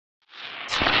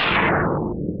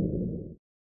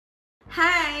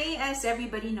as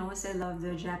everybody knows, I love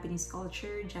the Japanese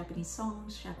culture, Japanese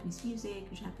songs, Japanese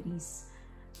music, Japanese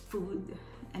food,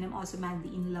 and I'm also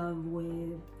madly in love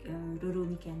with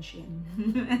Rurouni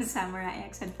Kenshin. Samurai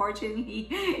X, unfortunately,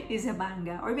 is a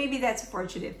manga, or maybe that's a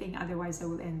fortunate thing. Otherwise, I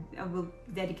will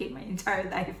dedicate my entire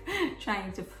life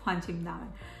trying to hunt him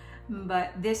down.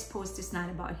 But this post is not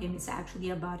about him. It's actually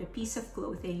about a piece of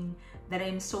clothing that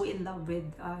I'm so in love with,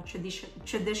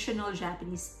 traditional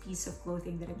Japanese piece of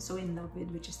clothing that I'm so in love with,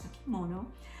 which is the kimono.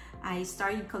 I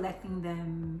started collecting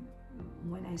them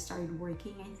when I started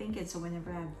working, I think. And so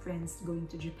whenever I have friends going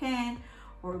to Japan,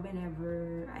 or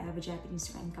whenever I have a Japanese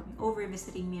friend coming over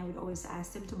visiting me, I would always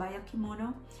ask them to buy a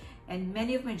kimono. And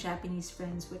many of my Japanese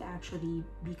friends would actually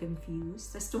be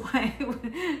confused as to why.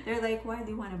 They're like, why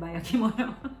do you want to buy a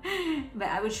kimono? But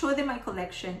I would show them my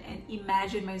collection and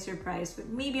imagine my surprise. But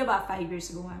maybe about 5 years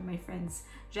ago, one of my friends,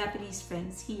 Japanese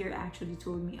friends here, actually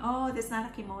told me, oh, that's not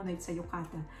a kimono, it's a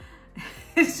yukata.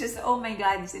 It's just, oh my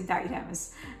god, this entire time I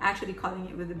was actually calling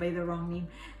it by the wrong name.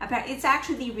 It's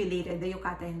actually related. The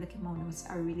yukata and the kimonos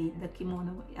are related. The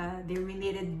kimono, they're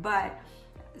related, but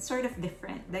sort of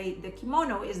different. The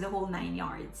kimono is the whole 9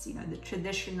 yards, you know, the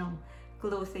traditional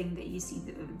clothing that you see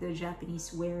the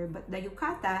Japanese wear. But the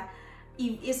yukata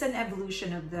is an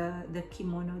evolution of the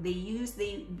kimono.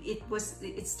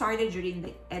 It started during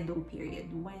the Edo period,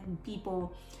 when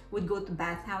people would go to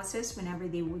bathhouses whenever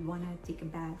they would want to take a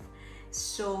bath.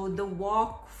 So the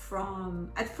walk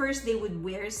from, at first they would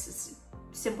wear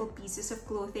simple pieces of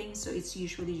clothing, so it's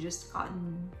usually just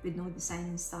cotton with no design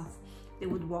and stuff. They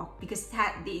would walk because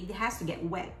it has to get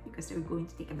wet because they're going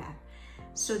to take a bath.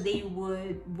 So they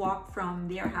would walk from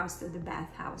their house to the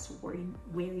bathhouse wearing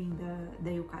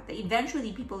the yukata.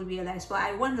 Eventually people realized, well,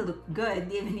 I want to look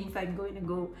good even if I'm going to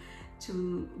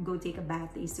go take a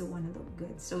bath. They still want to look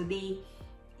good. So they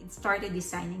started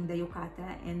designing the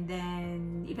yukata, and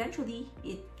then eventually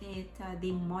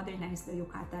they modernized the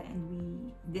yukata,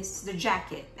 and the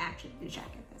jacket, actually the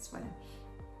jacket,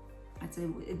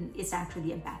 it's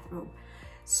actually a bathrobe.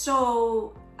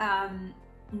 So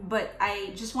but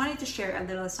I just wanted to share a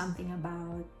little something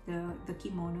about the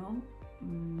kimono.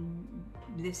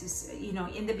 This is, you know,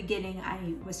 in the beginning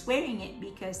I was wearing it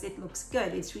because it looks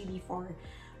good. It's really for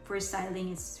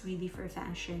styling, it's really for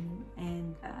fashion.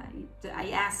 And I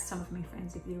asked some of my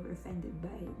friends if they were offended by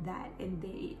that, and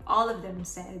all of them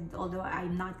said, although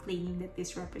I'm not claiming that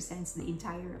this represents the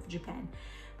entire of Japan,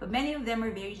 but many of them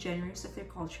are very generous of their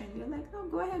culture, and they're like, no,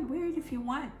 go ahead, wear it if you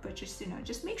want, but just, you know,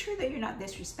 just make sure that you're not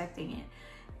disrespecting it.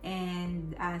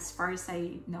 And as far as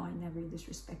I know, I never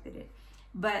disrespected it.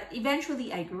 But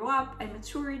eventually I grew up, I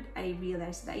matured, I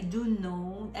realized that I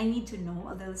need to know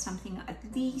a little something, at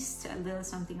least a little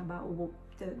something about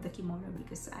the kimono,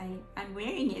 because I'm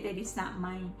wearing it and it's not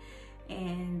mine,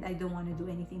 and I don't want to do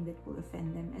anything that will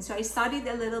offend them. And so I studied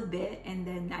a little bit, and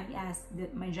then I asked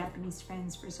my Japanese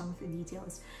friends for some of the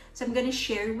details. So I'm going to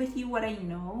share with you what I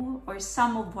know, or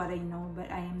some of what I know, but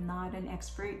I am not an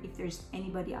expert. If there's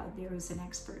anybody out there who's an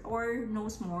expert or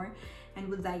knows more and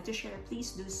would like to share,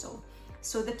 please do so.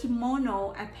 So the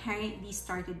kimono apparently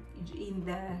started in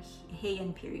the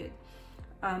Heian period.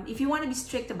 If you want to be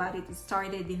strict about it, it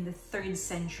started in the 3rd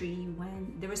century,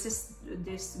 when there was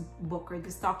this book or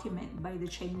this document by the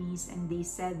Chinese, and they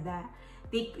said that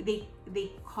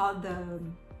they called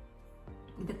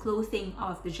the clothing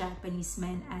of the Japanese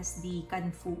men as the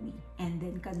kanfui, and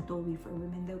then kantoi for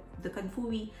women. The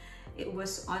kanfui, it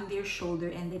was on their shoulder,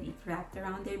 and then it wrapped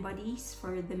around their bodies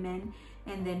for the men,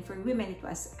 and then for women it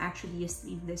was actually a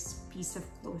sleeveless piece of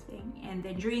clothing. And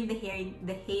then during the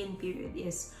Heian period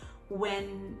is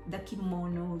when the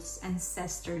kimono's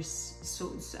ancestors,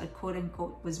 so quote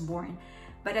unquote, was born.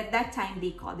 But at that time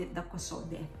they called it the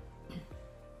kosode.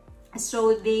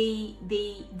 So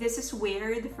this is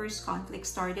where the first conflict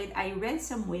started. I read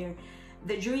somewhere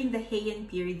that during the Heian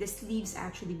period the sleeves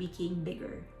actually became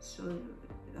bigger. So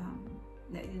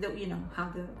you know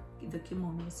how the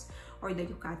kimonos or the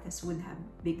yukatas would have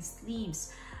big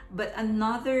sleeves. But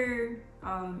another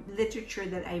literature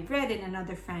that I read, and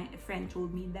another friend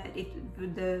told me that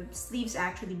the sleeves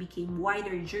actually became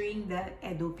wider during the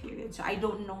Edo period. So I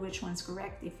don't know which one's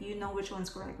correct. If you know which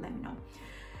one's correct, let me know.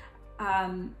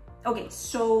 Okay,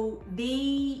 so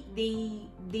they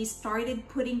started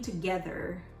putting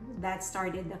together,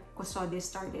 the kosode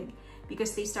started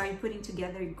because they started putting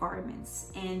together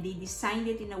garments, and they designed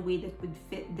it in a way that would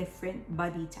fit different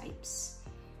body types.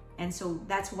 And so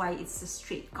that's why it's a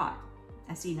straight cut,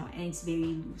 as you know, and it's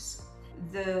very loose.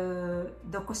 The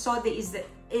kosode is the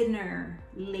inner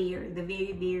layer, the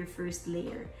very, very first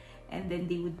layer, and then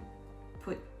they would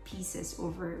put pieces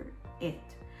over it.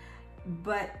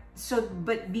 but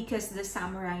because the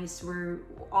samurais were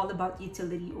all about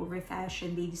utility over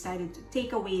fashion, they decided to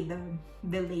take away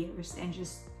the layers and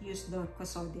just use the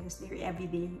kosode as their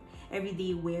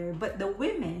everyday wear. But the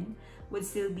women would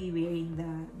still be wearing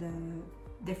the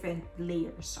different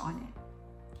layers on it.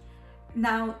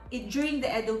 Now, during the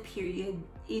Edo period,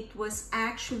 it was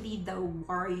actually the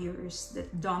warriors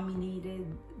that dominated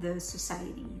the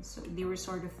society. So they were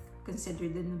sort of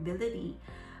considered the nobility,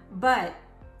 but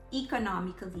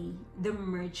economically, the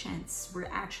merchants were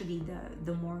actually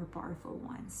the more powerful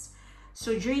ones.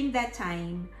 So during that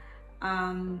time,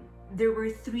 there were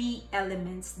three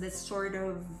elements that sort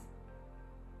of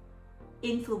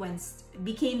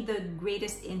became the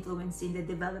greatest influence in the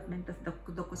development of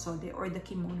the kosode, or the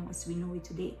kimono as we know it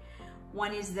today.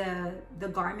 One is the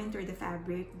garment or the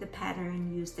fabric, the pattern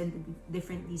used, and the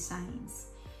different designs.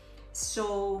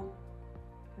 So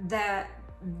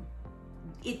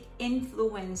it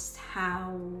influenced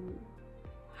how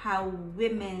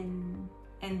women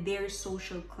and their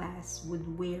social class would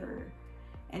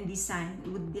design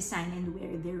and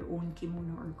wear their own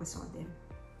kimono or kosode.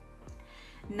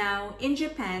 Now, in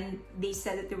Japan, they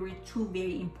said that there were two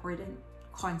very important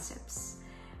concepts,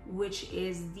 which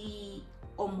is the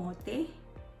omote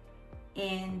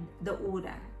and the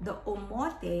ura. The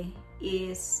omote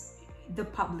is the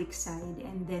public side,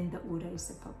 and then the ura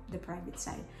is the private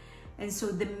side. And so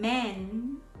the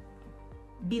men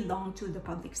belong to the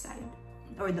public side,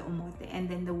 or the omote, and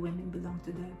then the women belong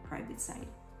to the private side.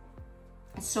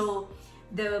 So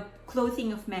the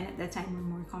clothing of men at that time were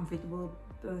more comfortable,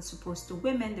 as opposed to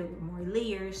women. There were more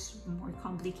layers, more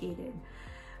complicated.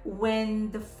 When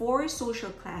the four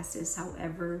social classes,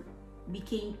 however,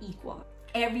 became equal,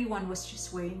 everyone was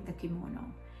just wearing the kimono.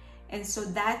 And so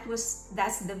that's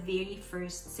the very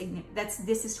first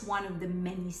this is one of the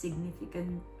many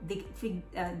significant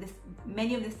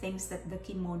many of the things that the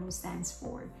kimono stands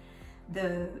for.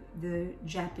 The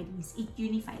Japanese, it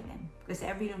unified them because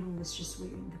everyone was just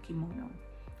wearing the kimono.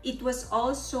 It was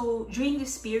also during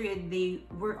this period, they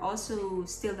were also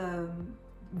still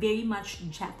very much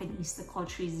Japanese. The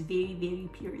culture is very, very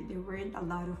pure. There weren't a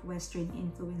lot of Western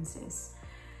influences.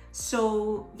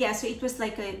 So yeah, so it was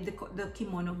like the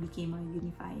kimono became a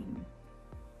unifying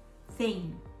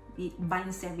thing. It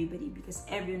binds everybody because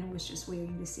everyone was just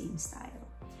wearing the same style.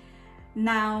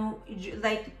 Now,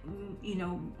 like, you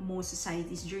know, most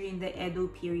societies during the Edo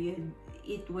period,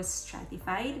 it was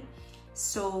stratified.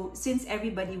 So since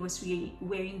everybody was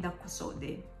wearing the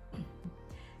kosode,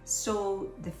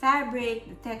 so the fabric,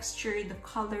 the texture, the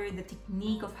color, the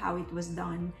technique of how it was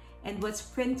done, and what's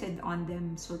printed on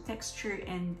them, so texture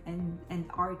and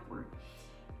artwork,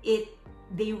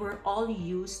 they were all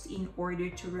used in order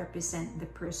to represent the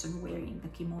person wearing the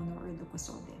kimono or the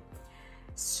kosode.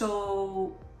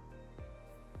 So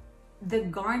the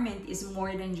garment is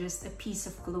more than just a piece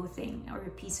of clothing or a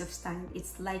piece of style.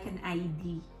 It's like an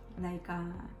ID, like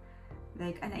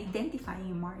an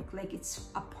identifying mark, like it's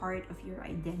a part of your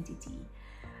identity.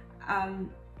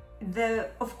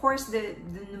 Of course, the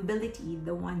nobility,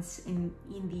 the ones in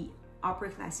the upper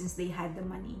class, since they had the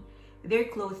money, their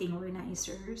clothing were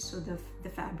nicer, so the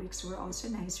fabrics were also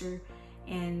nicer,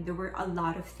 and there were a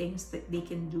lot of things that they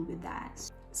can do with that.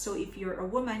 So if you're a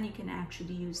woman, you can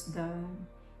actually use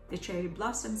the cherry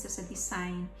blossoms as a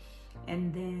design,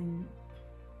 and then,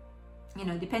 you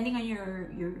know, depending on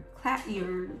your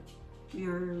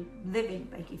living,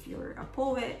 like if you're a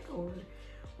poet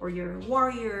or you're a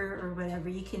warrior or whatever,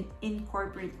 you can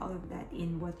incorporate all of that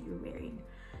in what you're wearing.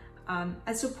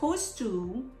 As opposed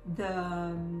to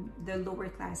the lower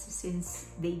classes,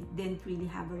 since they didn't really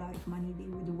have a lot of money, they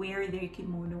would wear their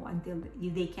kimono until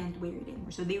they can't wear it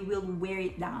anymore. So they will wear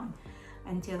it down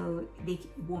until they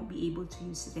won't be able to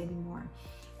use it anymore.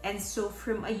 And so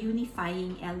from a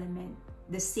unifying element,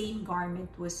 the same garment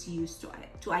was used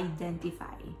to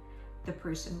identify the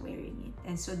person wearing it.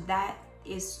 And so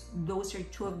those are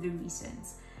two of the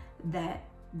reasons that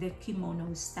the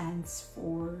kimono is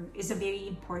a very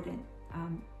important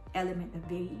element, a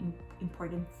very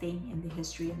important thing in the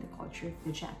history and the culture of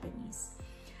the Japanese.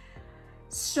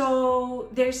 So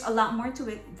there's a lot more to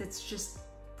it. That's just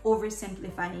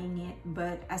oversimplifying it,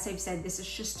 but as I've said, this is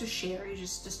just to share,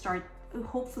 just to start,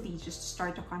 hopefully just to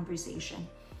start a conversation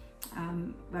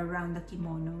around the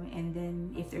kimono. And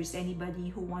then if there's anybody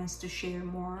who wants to share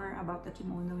more about the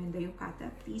kimono and the yukata,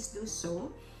 please do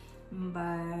so.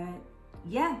 But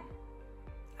yeah,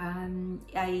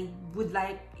 I would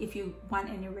like, if you want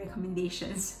any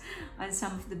recommendations on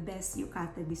some of the best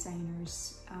yukata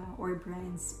designers or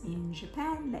brands in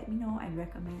Japan, let me know. I'd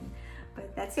recommend.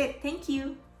 But that's it. Thank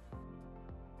you.